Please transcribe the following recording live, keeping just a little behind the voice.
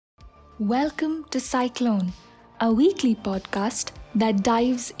Welcome to Cyclone, a weekly podcast that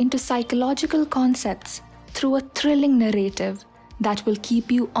dives into psychological concepts through a thrilling narrative that will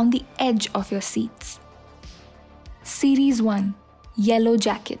keep you on the edge of your seats. Series 1, Yellow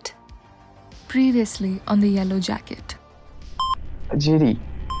Jacket. Previously on the Yellow Jacket. JD,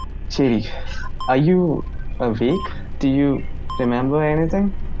 are you awake? Do you remember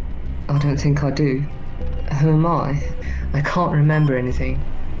anything? I don't think I do. Who am I? I can't remember anything.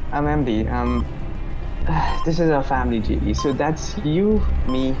 I'm MD. This is our family, JD. So that's you,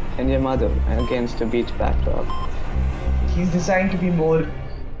 me, and your mother against a beach backdrop. He's designed to be more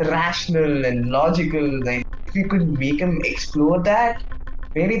rational and logical. Like, if we could make him explore that,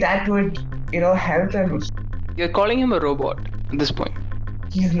 maybe that would, help him. You're calling him a robot at this point.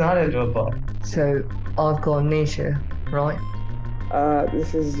 He's not a robot. So, I've got amnesia, right?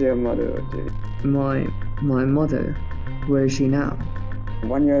 This is your mother, JD. My mother? Where is she now?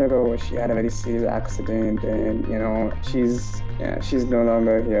 1 year ago, she had a very serious accident, and she's no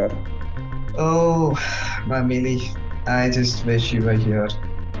longer here. Oh, my Millie, I just wish you were here.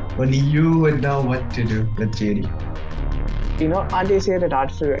 Only you would know what to do with JD. They say that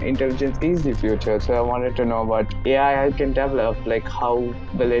artificial intelligence is the future, so I wanted to know what AI can develop, like how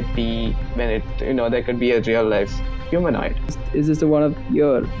will it be when it, there could be a real life humanoid. Is this one of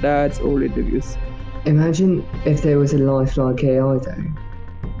your dad's old interviews? Imagine if there was a lifelike AI though.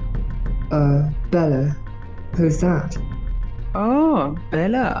 Bella. Who's that? Oh,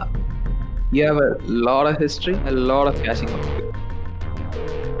 Bella. You have a lot of history, a lot of catching up.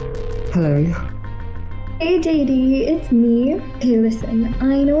 Hello. Hey JD, it's me. Hey listen,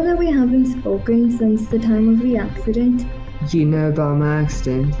 I know that we haven't spoken since the time of the accident. You know about my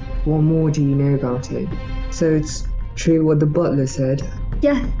accident. What more do you know about it? So it's true what the butler said?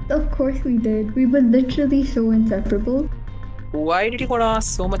 Yes, of course we did. We were literally so inseparable. Why did you want to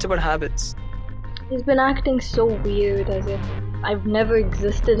ask so much about habits? He's been acting so weird, as if I've never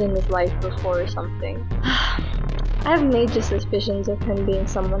existed in his life before or something. I have major suspicions of him being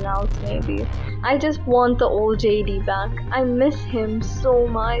someone else, maybe. I just want the old JD back. I miss him so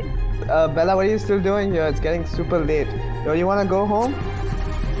much. Bella, what are you still doing here? It's getting super late. Don't you want to go home?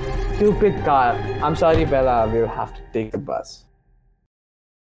 Stupid car. I'm sorry, Bella. We'll have to take the bus.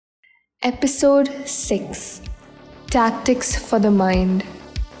 Episode 6, Tactics for the Mind.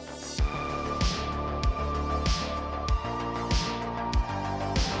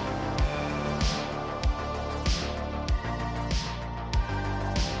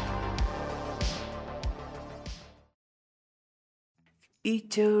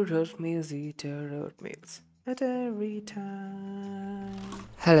 Eat your oatmeals at every time.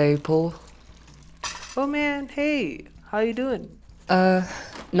 Hello, Paul. Oh man, hey, how you doing?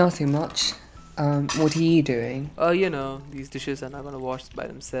 Nothing much. What are you doing? These dishes are not gonna wash by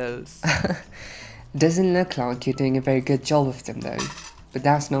themselves. Doesn't look like you're doing a very good job of them though, but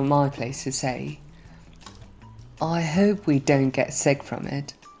that's not my place to say. I hope we don't get sick from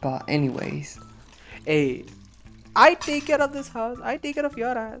it, but anyways. Hey, I take care of this house. I take care of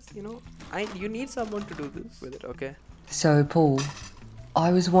your ass. You need someone to do this with it, okay? So, Paul,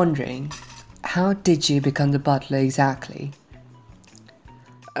 I was wondering, how did you become the butler exactly?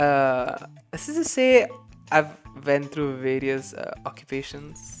 Let's just say I've went through various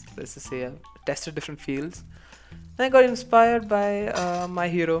occupations. Let's just say I've tested different fields. And I got inspired by my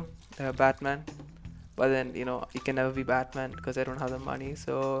hero, Batman. But then, you can never be Batman because I don't have the money.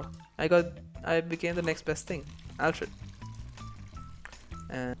 So I became the next best thing, Alfred.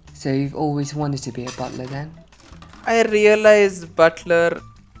 So you've always wanted to be a butler then? I realized butler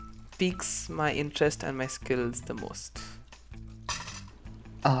piques my interest and my skills the most.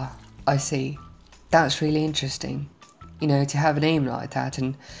 Ah, I see. That's really interesting. To have an aim like that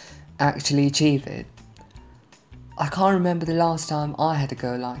and actually achieve it. I can't remember the last time I had a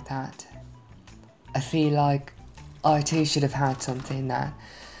go like that. I feel like I too should have had something that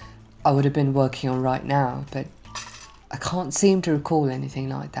I would have been working on right now, but I can't seem to recall anything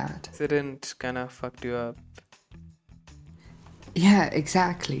like that. Accident kind of fucked you up. Yeah,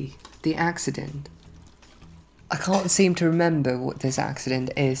 exactly. The accident. I can't seem to remember what this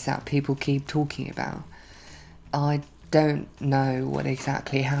accident is that people keep talking about. I don't know what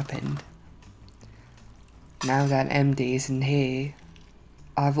exactly happened. Now that MD isn't here,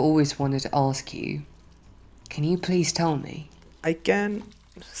 I've always wanted to ask you, can you please tell me? I can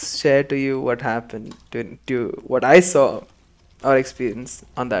share to you what happened, to what I saw or experienced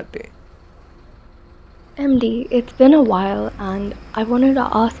on that day. MD, it's been a while and I wanted to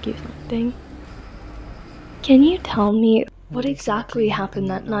ask you something. Can you tell me what exactly happened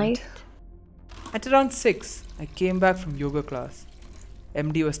that night? At around 6, I came back from yoga class.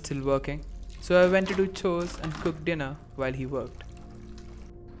 MD was still working, so I went to do chores and cook dinner while he worked.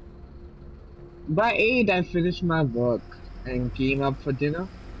 By 8, I finished my work and came up for dinner.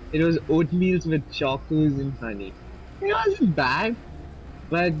 It was oatmeal with chocos and honey. It wasn't bad,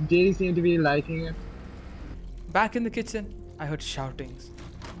 but JD seemed to be liking it. Back in the kitchen, I heard shoutings.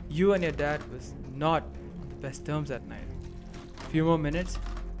 You and your dad was not on the best terms that night. Few more minutes,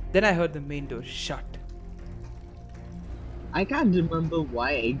 then I heard the main door shut. I can't remember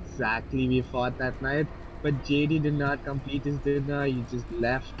why exactly we fought that night, but JD did not complete his dinner. He just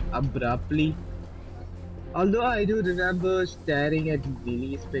left abruptly. Although I do remember staring at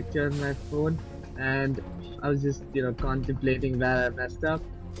Lily's picture on my phone, and I was just, contemplating where I messed up.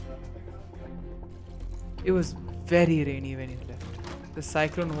 It was very rainy when he left. The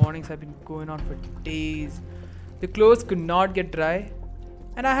cyclone warnings had been going on for days. The clothes could not get dry,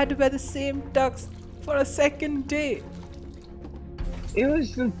 and I had to wear the same tux for a second day. It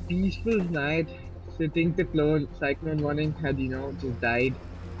was a peaceful night. Sitting the cyclone warning had, just died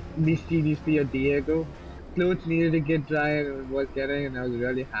mysteriously a day ago. Clothes needed to get dry and it was getting, and I was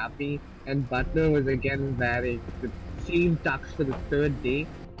really happy. And Butler was again wearing the same tux for the third day.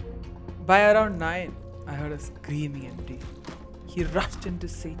 By around 9, I heard a screaming MD. He rushed in to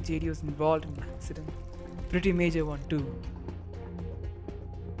say JD was involved in an accident. Pretty major one too.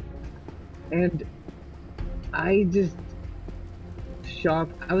 And I just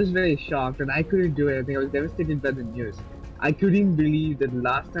shocked. I was very shocked and I couldn't do anything. I was devastated by the news. I couldn't believe that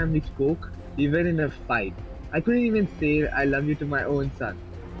last time we spoke, we were in a fight. I couldn't even say I love you to my own son.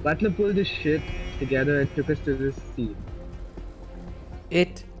 Butler pulled his shit together and took us to this scene.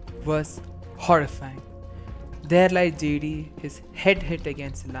 It was horrifying. There lay JD, his head hit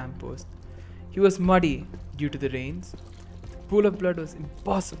against a lamppost. He was muddy due to the rains. The pool of blood was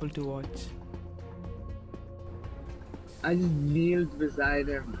impossible to watch. I just kneeled beside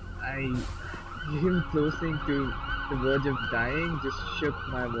him. Him closing to the verge of dying just shook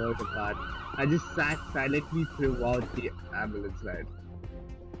my world apart. I just sat silently throughout the ambulance ride.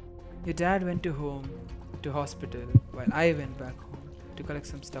 Your dad went to hospital, while I went back home to collect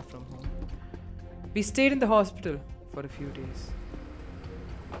some stuff from home. We stayed in the hospital for a few days.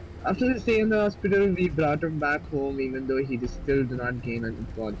 After the stay in the hospital, we brought him back home even though he still did not gain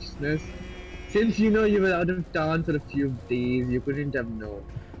consciousness. Since you were out of town for a few days, you couldn't have known.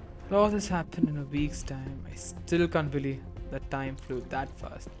 All this happened in a week's time. I still can't believe that time flew that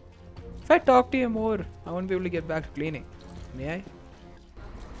fast. If I talk to you more, I won't be able to get back to cleaning. May I?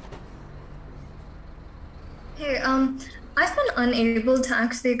 Hey, I've been unable to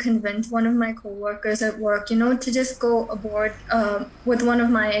actually convince one of my coworkers at work, to just go aboard with one of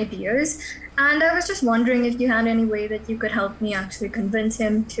my ideas. And I was just wondering if you had any way that you could help me actually convince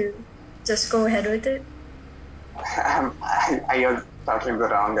him to just go ahead with it. You're talking to the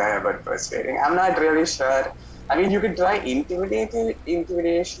wrong guy about persuading. I'm not really sure. I mean, you could try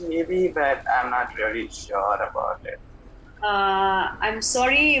intimidation maybe, but I'm not really sure about it. I'm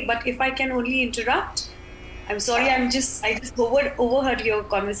sorry, but if I can only interrupt, I'm sorry, I just overheard your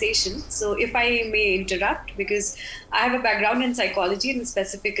conversation. So if I may interrupt, because I have a background in psychology and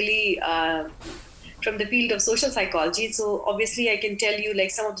specifically from the field of social psychology. So obviously I can tell you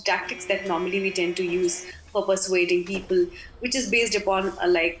like some of the tactics that normally we tend to use for persuading people, which is based upon a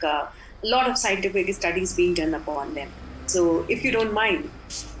lot of scientific studies being done upon them. So if you don't mind.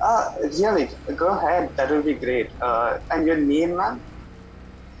 Really, go ahead. That will be great. And your name, ma'am?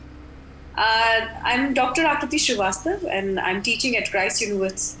 I'm Dr. Akriti Srivastava and I'm teaching at Christ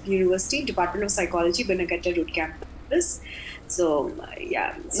University, Department of Psychology, Banakatta Road campus. So,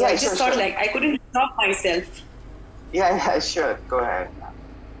 I just thought I couldn't stop myself. Yeah, sure. Go ahead.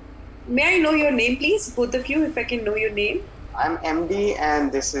 May I know your name, please? Both of you, if I can know your name. I'm MD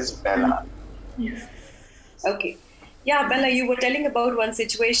and this is Bella. Yes. Okay. Yeah, Bella, you were telling about one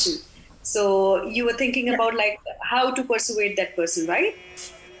situation. So you were thinking about how to persuade that person, right?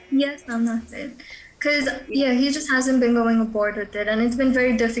 Yes, that's it. Because, he just hasn't been going aboard with it and it's been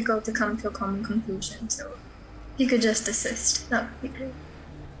very difficult to come to a common conclusion. So he could just assist. That would be great.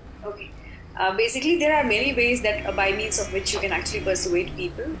 Okay. Basically, there are many ways that by means of which you can actually persuade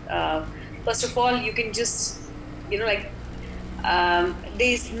people. First of all, you can just,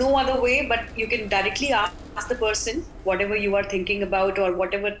 there's no other way, but you can directly ask the person whatever you are thinking about or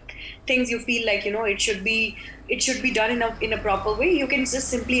whatever things you feel like, it should be done in a proper way. You can just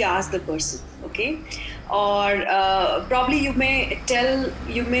simply ask the person, okay? Or probably you may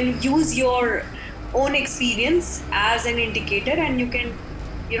use your own experience as an indicator and you can,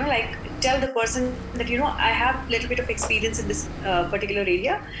 tell the person that, I have a little bit of experience in this particular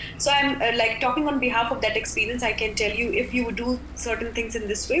area. So I'm like talking on behalf of that experience. I can tell you, if you do certain things in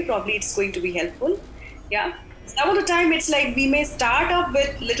this way, probably it's going to be helpful. Yeah. Some of the time it's like we may start up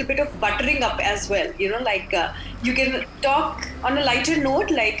with a little bit of buttering up as well. You can talk on a lighter note,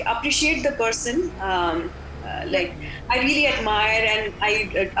 like appreciate the person. Like, I really admire and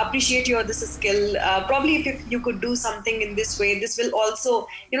I appreciate this skill. Probably if you could do something in this way, this will also,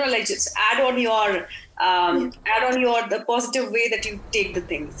 like just add on the positive way that you take the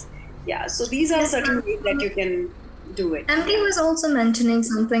things. Yeah. So these are certain ways that you can do it. MD was also mentioning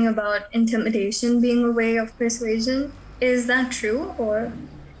something about intimidation being a way of persuasion. Is that true, or?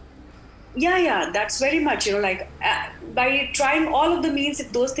 Yeah, that's very much, by trying all of the means,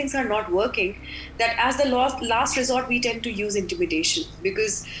 if those things are not working, that as the last resort, we tend to use intimidation,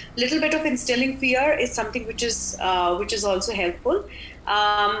 because little bit of instilling fear is something which is also helpful.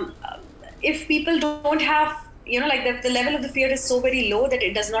 If people don't have, the level of the fear is so very low that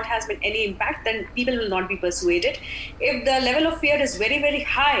it does not have any impact, then people will not be persuaded. If the level of fear is very, very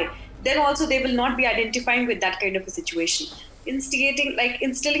high, then also they will not be identifying with that kind of a situation.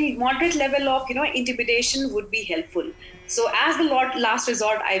 Instilling moderate level of intimidation would be helpful. So as the last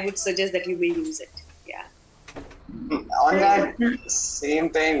resort, I would suggest that you may use it. Yeah. On that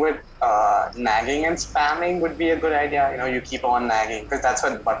same thing with nagging and spamming would be a good idea. You keep on nagging, because that's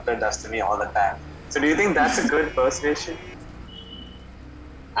what Butler does to me all the time. So do you think that's a good persuasion?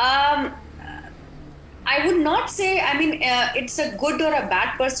 I would not say, it's a good or a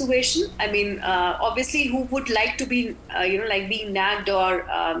bad persuasion. Obviously, who would like to be, being nagged or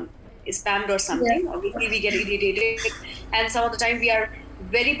spammed or something? Yeah. Obviously, we get irritated. And some of the time, we are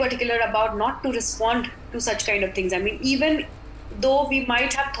very particular about not to respond to such kind of things. Even though we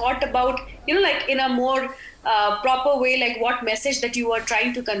might have thought about, in a more proper way, like what message that you are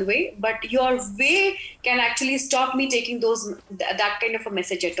trying to convey, but your way can actually stop me taking that kind of a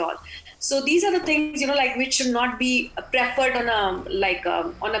message at all. So these are the things, which should not be preferred on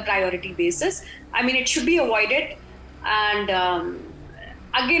a priority basis. It should be avoided. And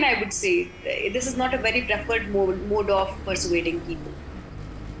again, I would say this is not a very preferred mode of persuading people.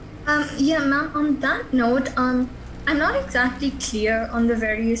 Yeah, ma'am, on that note, I'm not exactly clear on the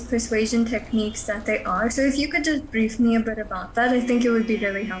various persuasion techniques that there are. So if you could just brief me a bit about that, I think it would be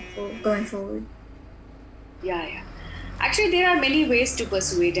really helpful going forward. Yeah. Actually, there are many ways to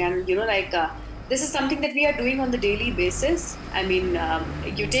persuade, and this is something that we are doing on the daily basis.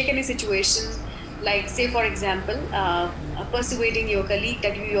 You take any situation, like say for example, persuading your colleague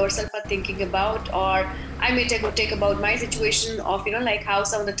that you yourself are thinking about, or I may take about my situation of how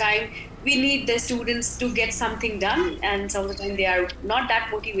some of the time we need the students to get something done, and some of the time they are not that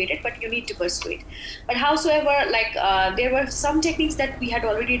motivated, but you need to persuade. But howsoever, there were some techniques that we had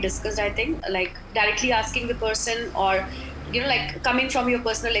already discussed, I think, like directly asking the person, or coming from your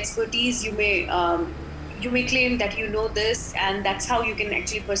personal expertise, you may claim that you know this, and that's how you can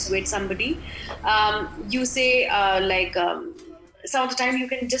actually persuade somebody. You say some of the time you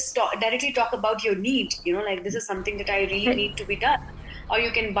can just directly talk about your need, this is something that I really need to be done. Or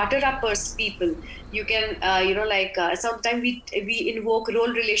you can butter up people. You can, sometimes we invoke role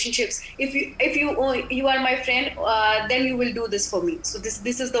relationships. If you are my friend, then you will do this for me. So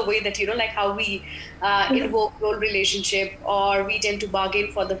this is the way that how we invoke role relationship, or we tend to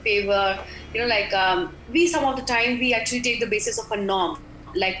bargain for the favor. We some of the time we actually take the basis of a norm.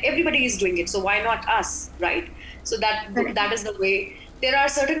 Like everybody is doing it, so why not us, right? So that is the way. There are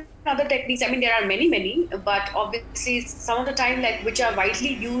certain other techniques. There are many, but obviously some of the time, which are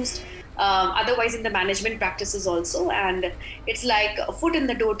widely used otherwise in the management practices also, and it's like a foot in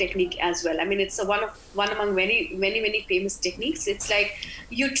the door technique as well. It's one among many famous techniques. It's like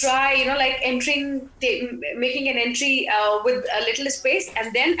you try, making an entry with a little space,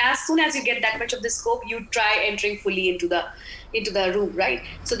 and then as soon as you get that much of the scope, you try entering fully into the room, right?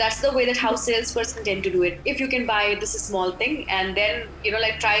 So that's the way that how salesperson tend to do it. If you can buy this small thing, and then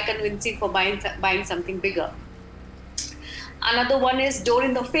try convincing for buying something bigger. Another one is door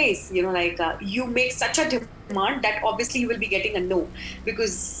in the face. You make such a demand that obviously you will be getting a no,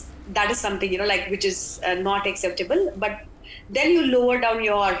 because that is something which is not acceptable. But then you lower down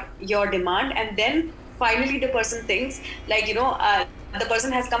your demand, and then finally the person thinks the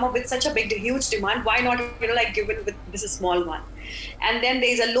person has come up with such a huge demand, why not give it with this small one. And then there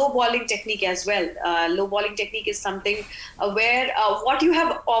is a lowballing technique as well. Lowballing technique is something where what you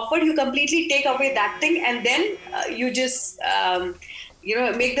have offered, you completely take away that thing, and then you just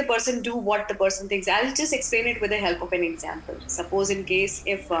make the person do what the person thinks. I'll just explain it with the help of an example. Suppose in case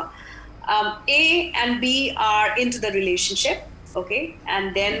if A and B are into the relationship, Okay,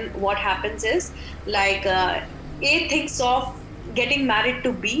 and then what happens is like A thinks of getting married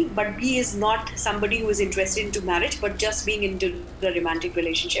to B, but B is not somebody who is interested into marriage, but just being into the romantic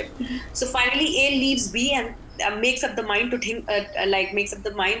relationship. So finally, A leaves B and makes up the mind to makes up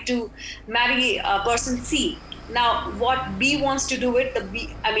the mind to marry person C. Now, what B wants to do it,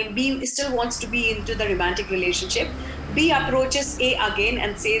 B still wants to be into the romantic relationship. B approaches A again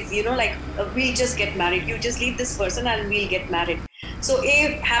and says, we'll just get married. You just leave this person and we'll get married. So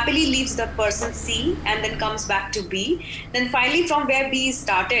A happily leaves the person C and then comes back to B. Then finally, from where B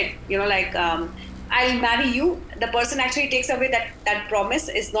started, I'll marry you. The person actually takes away that promise,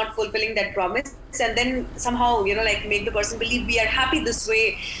 is not fulfilling that promise, and then somehow make the person believe we are happy this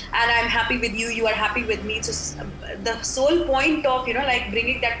way, and I'm happy with you, you are happy with me. So the sole point of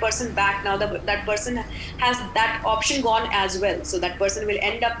bringing that person back, now that person has that option gone as well. So that person will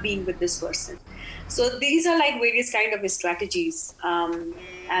end up being with this person. So these are like various kind of strategies, and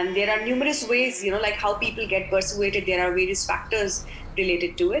there are numerous ways how people get persuaded. There are various factors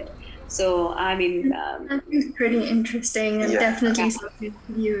related to it. So that is pretty interesting and definitely something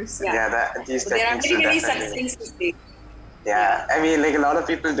to use. There are many such things to say. Yeah, I mean, like a lot of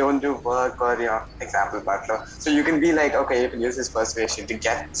people don't do work or, example, butler. So you can be like, okay, you can use this persuasion to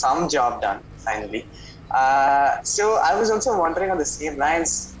get some job done, finally. So I was also wondering on the same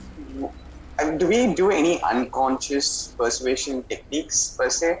lines, do we do any unconscious persuasion techniques per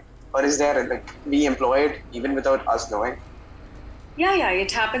se? Or is there, we employ it even without us knowing? Yeah,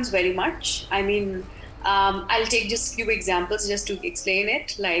 it happens very much. I mean, I'll take just few examples just to explain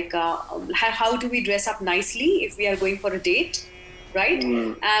it. Like, how do we dress up nicely if we are going for a date, right?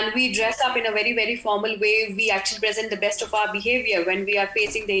 And we dress up in a very, very formal way. We actually present the best of our behavior when we are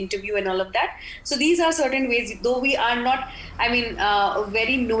facing the interview and all of that. So these are certain ways, though we are not,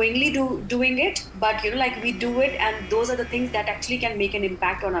 very knowingly doing it, but we do it, and those are the things that actually can make an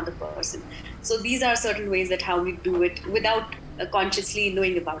impact on other person. So these are certain ways that how we do it without consciously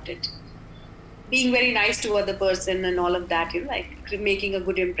knowing about it. Being very nice to other person and all of that, making a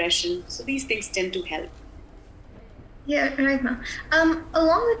good impression. So these things tend to help. Yeah, right, ma'am.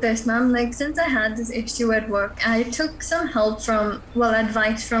 Along with this, ma'am, since I had this issue at work, I took some help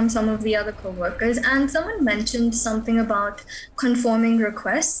advice from some of the other co-workers, and someone mentioned something about conforming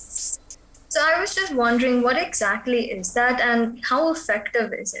requests. So I was just wondering, what exactly is that and how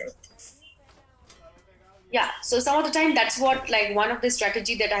effective is it? Yeah, so some of the time that's what one of the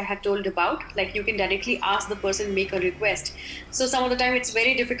strategy that I had told about, you can directly ask the person, make a request. So some of the time it's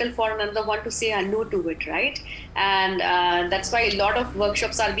very difficult for another one to say a no to it, right? And that's why a lot of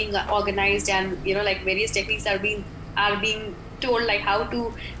workshops are being organized, and various techniques are being told how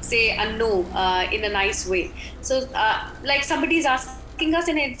to say a no in a nice way. So somebody is asking us,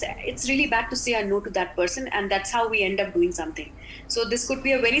 and it's really bad to say a no to that person, and that's how we end up doing something. So this could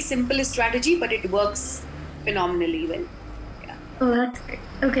be a very simple strategy, but it works phenomenally well. Yeah. Oh, that's great.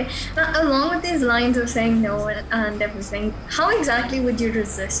 Okay. Now, along with these lines of saying no and everything, how exactly would you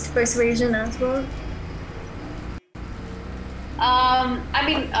resist persuasion as well?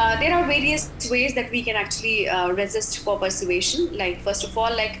 There are various ways that we can actually resist for persuasion. First of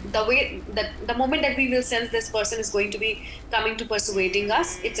all, the way that the moment that we will sense this person is going to be coming to persuading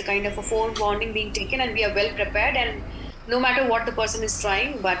us, it's a kind of a forewarning being taken, and we are well prepared, and no matter what the person is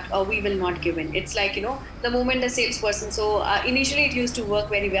trying, but we will not give in. It's the moment the salesperson, so initially it used to work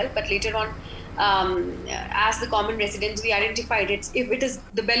very well, but later on, as the common residents, we identified if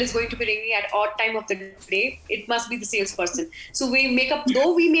the bell is going to be ringing at odd time of the day, it must be the salesperson. So we make up,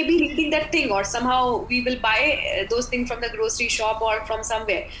 though we may be needing that thing, or somehow we will buy those things from the grocery shop or from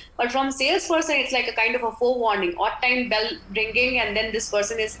somewhere, but from salesperson, it's like a kind of a forewarning, odd time bell ringing, and then this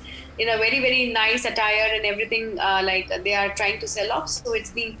person is in a very, very nice attire and everything, they are trying to sell off, so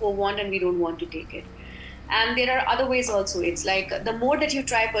it's being forewarned and we don't want to take it. And there are other ways also. It's the more that you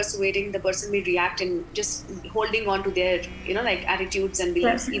try persuading, the person may react and just holding on to their, attitudes and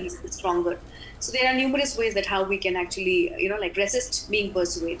beliefs even stronger. So there are numerous ways that how we can actually, resist being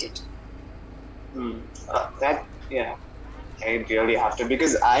persuaded. I really have to,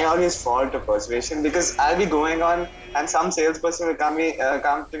 because I always fall to persuasion, because I'll be going on and some salesperson will come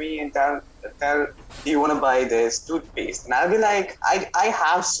to me and tell, do you want to buy this toothpaste? And I'll be like, I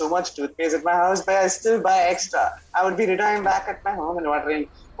have so much toothpaste at my house, but I still buy extra. I would be returning back at my home and wondering,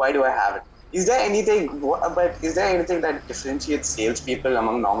 why do I have it? Is there anything that differentiates salespeople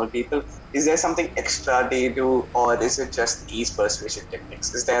among normal people? Is there something extra they do, or is it just these persuasion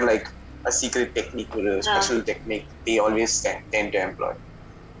techniques? Is there a secret technique or a special technique they always tend to employ?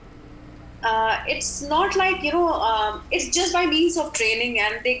 it's not like, it's just by means of training,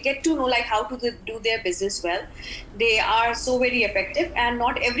 and they get to know like how to do their business well. They are so very effective, and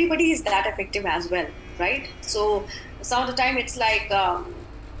not everybody is that effective as well, right? So some of the time it's like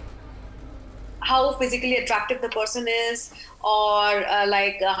how physically attractive the person is, or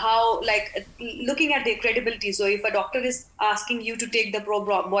how looking at their credibility. So if a doctor is asking you to take the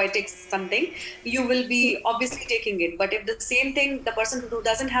probiotics something, you will be obviously taking it. But if the same thing, the person who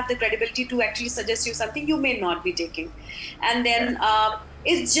doesn't have the credibility to actually suggest you something, you may not be taking. And then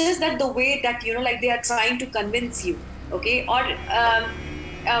it's just that the way that they are trying to convince you, okay, or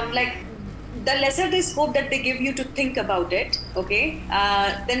like the lesser the scope that they give you to think about it, okay,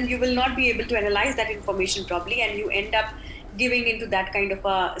 then you will not be able to analyze that information properly, and you end up giving into that kind of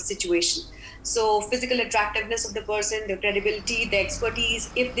a situation. So physical attractiveness of the person, the credibility, the expertise,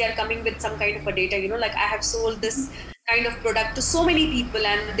 if they are coming with some kind of a data, like I have sold this kind of product to so many people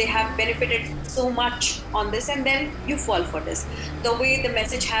and they have benefited so much on this, and then you fall for this. The way the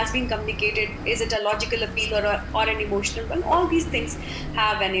message has been communicated, is it a logical appeal or an emotional one? All these things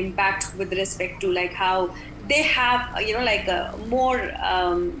have an impact with respect to like how they have more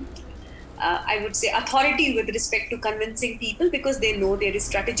I would say authority with respect to convincing people, because they know there is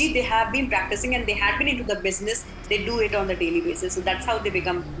strategy, they have been practicing, and they have been into the business, they do it on the daily basis. So that's how they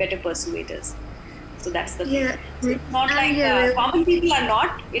become better persuaders. So that's the thing. So it's not like common people are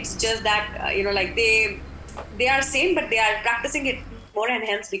not, it's just that they are same, but they are practicing it more and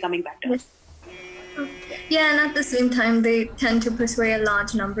hence becoming better. Yeah, and at the same time they tend to persuade a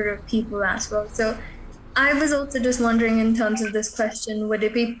large number of people as well. So I was also just wondering, in terms of this question, would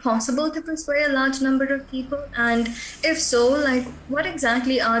it be possible to persuade a large number of people? And if so, like, what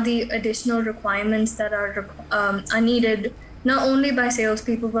exactly are the additional requirements that are needed, not only by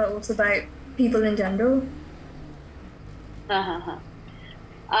salespeople, but also by people in general?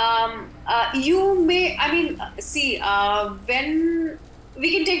 You may, when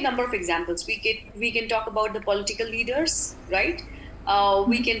we can take number of examples, we can talk about the political leaders, right?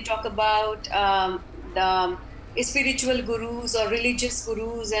 We can talk about the spiritual gurus or religious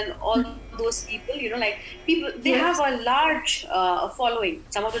gurus and all those people, people, they have a large following.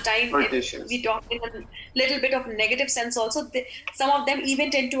 Some of the time, if we talk in a little bit of negative sense also, some of them even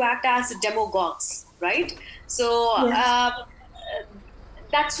tend to act as demagogues, right? So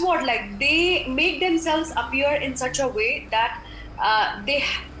that's what, like, they make themselves appear in such a way that they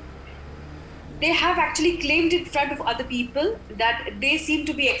have actually claimed in front of other people that they seem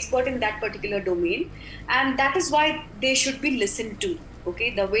to be expert in that particular domain, and that is why they should be listened to, okay,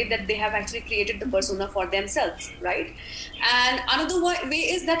 the way that they have actually created the persona for themselves, right? And another way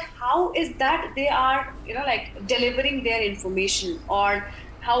is that how is that they are delivering their information, or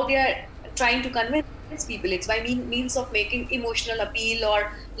how they are trying to convince people. It's by means of making emotional appeal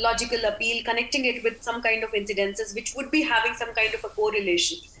or logical appeal, connecting it with some kind of incidences which would be having some kind of a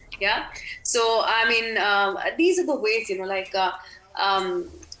correlation. Yeah. So, these are the ways,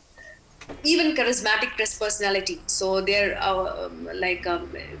 even charismatic press personality. So their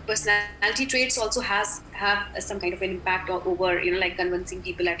personality traits also have some kind of an impact over, convincing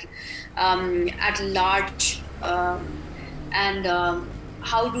people at large, and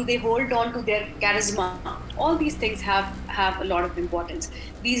how do they hold on to their charisma? All these things have a lot of importance.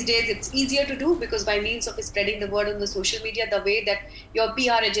 These days, it's easier to do because by means of spreading the word on the social media, the way that your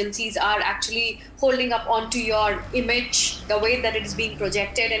PR agencies are actually holding up onto your image, the way that it is being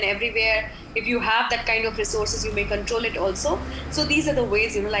projected, and everywhere, if you have that kind of resources, you may control it also. So these are the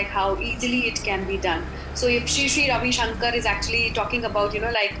ways, how easily it can be done. So if Sri Ravi Shankar is actually talking about,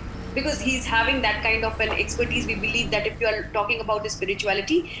 because he's having that kind of an expertise, we believe that if you are talking about the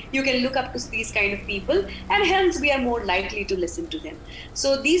spirituality, you can look up to these kind of people, and hence we are more likely to listen to them.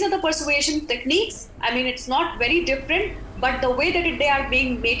 So these are the persuasion techniques. It's not very different, but the way that they are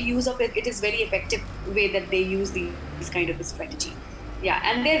being made use of it, it is very effective way that they use this kind of a strategy. Yeah,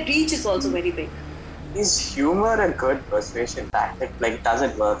 and their reach is also very big. Is humor a good persuasion tactic? Like, does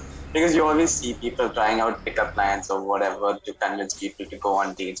it work? Because you always see people trying out pickup lines or whatever to convince people to go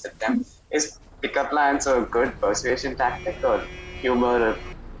on dates with them. Is pickup lines a good persuasion tactic, or humor a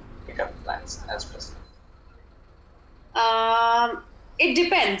pickup lines as persuasion? It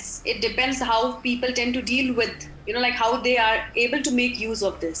depends. It depends how people tend to deal with, how they are able to make use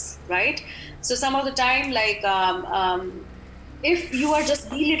of this, right? So some of the time, if you are just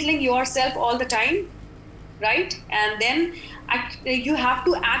belittling yourself all the time, right? And then you have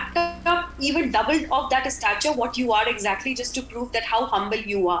to act up even double of that stature, what you are exactly, just to prove that how humble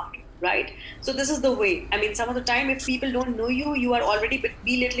you are, right? So this is the way. I mean, some of the time, if people don't know you, you are already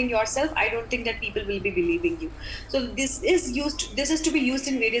belittling yourself. I don't think that people will be believing you. So this is to be used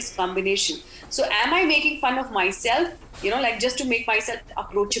in various combination. So am I making fun of myself, like just to make myself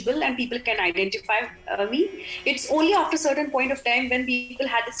approachable and people can identify me? It's only after certain point of time when people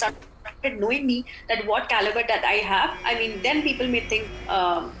had started knowing me, that what caliber that I have. I mean, then people may think,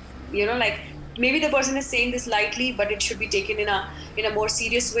 like maybe the person is saying this lightly, but it should be taken in a more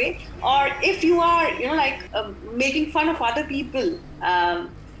serious way. Or if you are, making fun of other people, uh,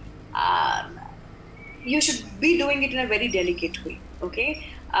 you should be doing it in a very delicate way. Okay.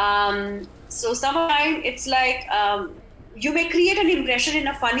 So sometimes it's like, you may create an impression in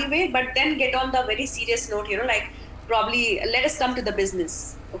a funny way, but then get on the very serious note, like probably let us come to the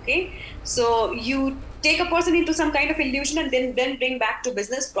business. Okay. So you take a person into some kind of illusion and then bring back to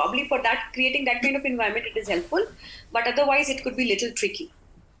business. Probably for that, creating that kind of environment, it is helpful, but otherwise it could be little tricky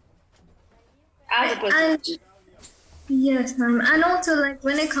as a person. And yes, ma'am. And also, like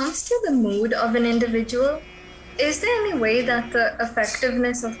when it comes to the mood of an individual, is there any way that the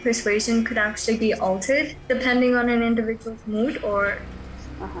effectiveness of persuasion could actually be altered depending on an individual's mood? Or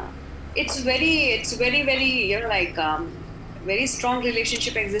It's very, very very strong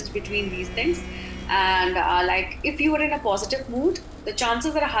relationship exists between these things. And like if you are in a positive mood, the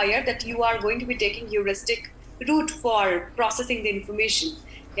chances are higher that you are going to be taking heuristic route for processing the information.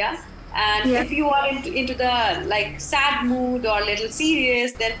 Yeah. And if you are into the like sad mood or little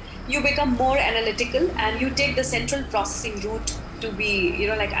serious, then you become more analytical and you take the central processing route to be,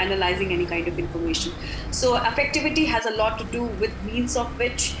 like analyzing any kind of information. So effectivity has a lot to do with means of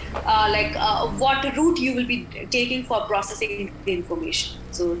which, what route you will be taking for processing the information.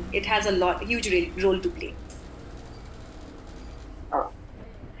 So it has a huge role to play.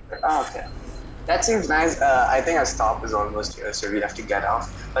 Okay. That seems nice. I think our stop is almost here, so we have to get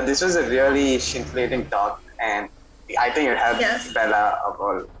off. But this was a really scintillating talk, and I think it helped Bella of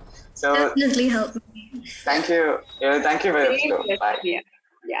all. So definitely helped me. Thank you. Thank you very much. Bye.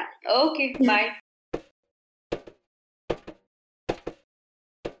 Yeah. Okay. Bye.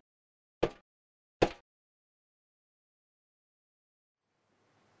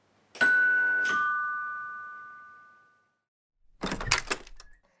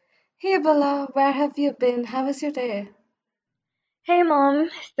 Hey Bella, where have you been? How was your day? Hey mom,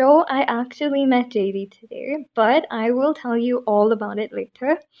 so I actually met JD today, but I will tell you all about it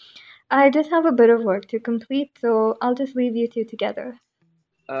later. I just have a bit of work to complete, so I'll just leave you two together.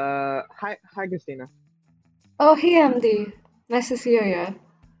 Hi, Christina. Oh, hey MD. Nice to see you again.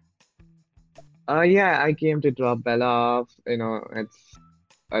 Yeah, I came to drop Bella off. It's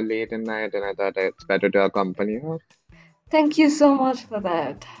a late at night, and I thought it's better to accompany her. Thank you so much for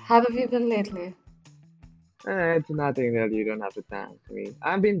that. How have you been lately? It's nothing really. You don't have to thank me.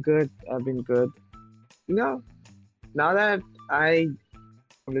 I've been good. Now that I'm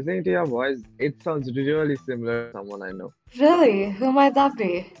listening to your voice, it sounds really similar to someone I know. Really? Who might that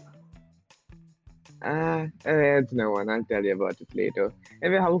be? It's no one. I'll tell you about it later.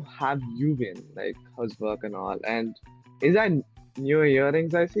 Anyway, how have you been? Like, how's work and all? And is that new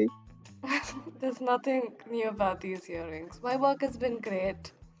earrings I see? There's nothing new about these earrings. My work has been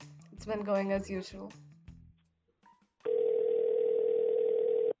great. It's been going as usual.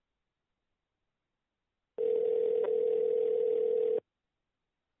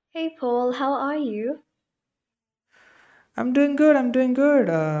 Hey Paul, how are you? I'm doing good.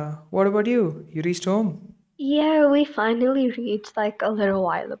 What about you? You reached home? Yeah, we finally reached like a little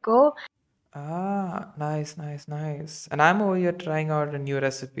while ago. Ah, nice. And I'm over here trying out a new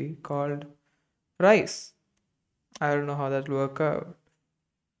recipe called rice. I don't know how that'll work out.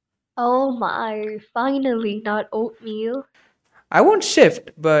 Oh my, finally, not oatmeal. I won't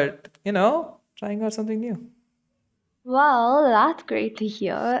shift, but trying out something new. Well, that's great to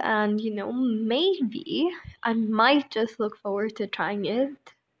hear, and maybe I might just look forward to trying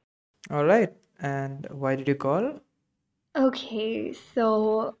it. All right. And why did you call? Okay,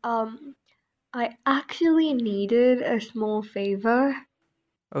 so I actually needed a small favor.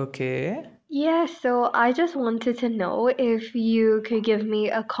 Okay. Yeah, so I just wanted to know if you could give me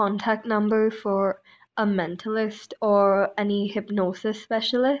a contact number for a mentalist or any hypnosis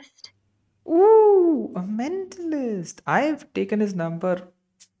specialist. Ooh, a mentalist. I've taken his number.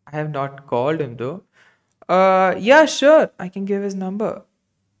 I have not called him though. Yeah, sure. I can give his number.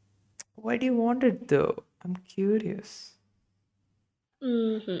 Why do you want it though? I'm curious.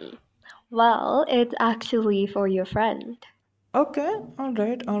 Well, it's actually for your friend. Okay, all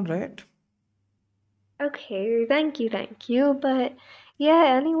right. Okay, thank you. But yeah,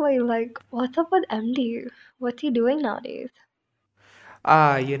 anyway, like, what's up with MD? What's he doing nowadays?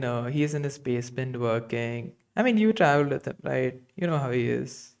 He's in his basement working. I mean, you traveled with him, right? You know how he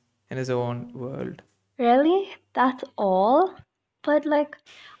is in his own world. Really? That's all? But like,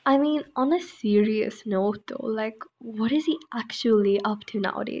 I mean, on a serious note though, like, what is he actually up to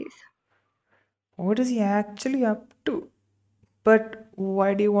nowadays? What is he actually up to? But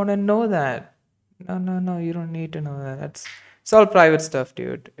why do you want to know that? No, no, no, you don't need to know that. It's all private stuff,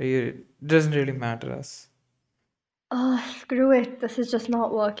 dude. It doesn't really matter us. Oh, screw it. This is just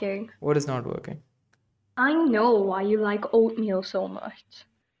not working. What is not working? I know why you like oatmeal so much.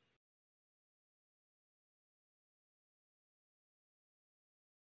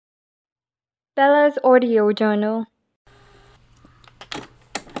 Bella's audio journal.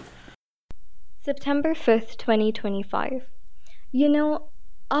 September 5th, 2025.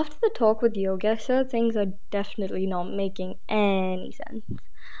 After the talk with Yogesh, things are definitely not making any sense.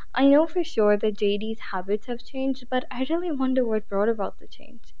 I know for sure that JD's habits have changed, but I really wonder what brought about the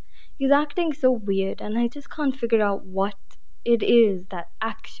change. He's acting so weird, and I just can't figure out what it is that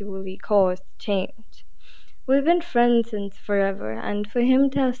actually caused change. We've been friends since forever, and for him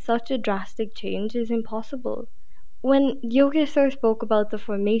to have such a drastic change is impossible. When Yogesh sir spoke about the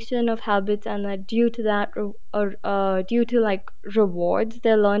formation of habits and that due to that, due to like rewards,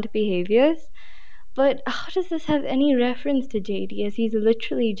 their learned behaviors, but how does this have any reference to JD as he's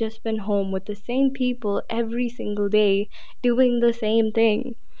literally just been home with the same people every single day doing the same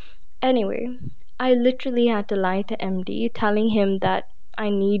thing? Anyway, I literally had to lie to MD telling him that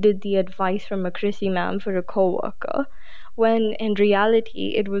I needed the advice from a Chrissy ma'am for a coworker, when in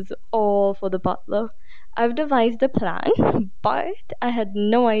reality it was all for the butler. I've devised a plan, but I had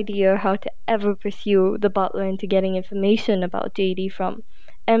no idea how to ever pursue the butler into getting information about JD from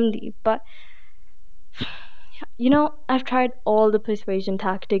MD. But I've tried all the persuasion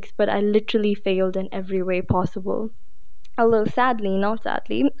tactics, but I literally failed in every way possible. Although not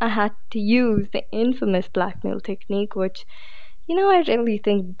sadly, I had to use the infamous blackmail technique, which, I really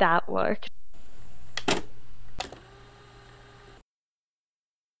think that worked.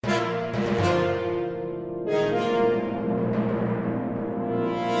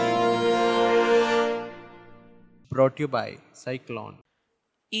 Brought to you by Cyclone.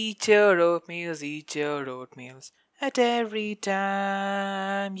 Eat your oatmeals, eat your oatmeals. At every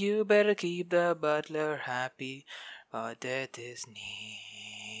time, you better keep the butler happy, or death is near.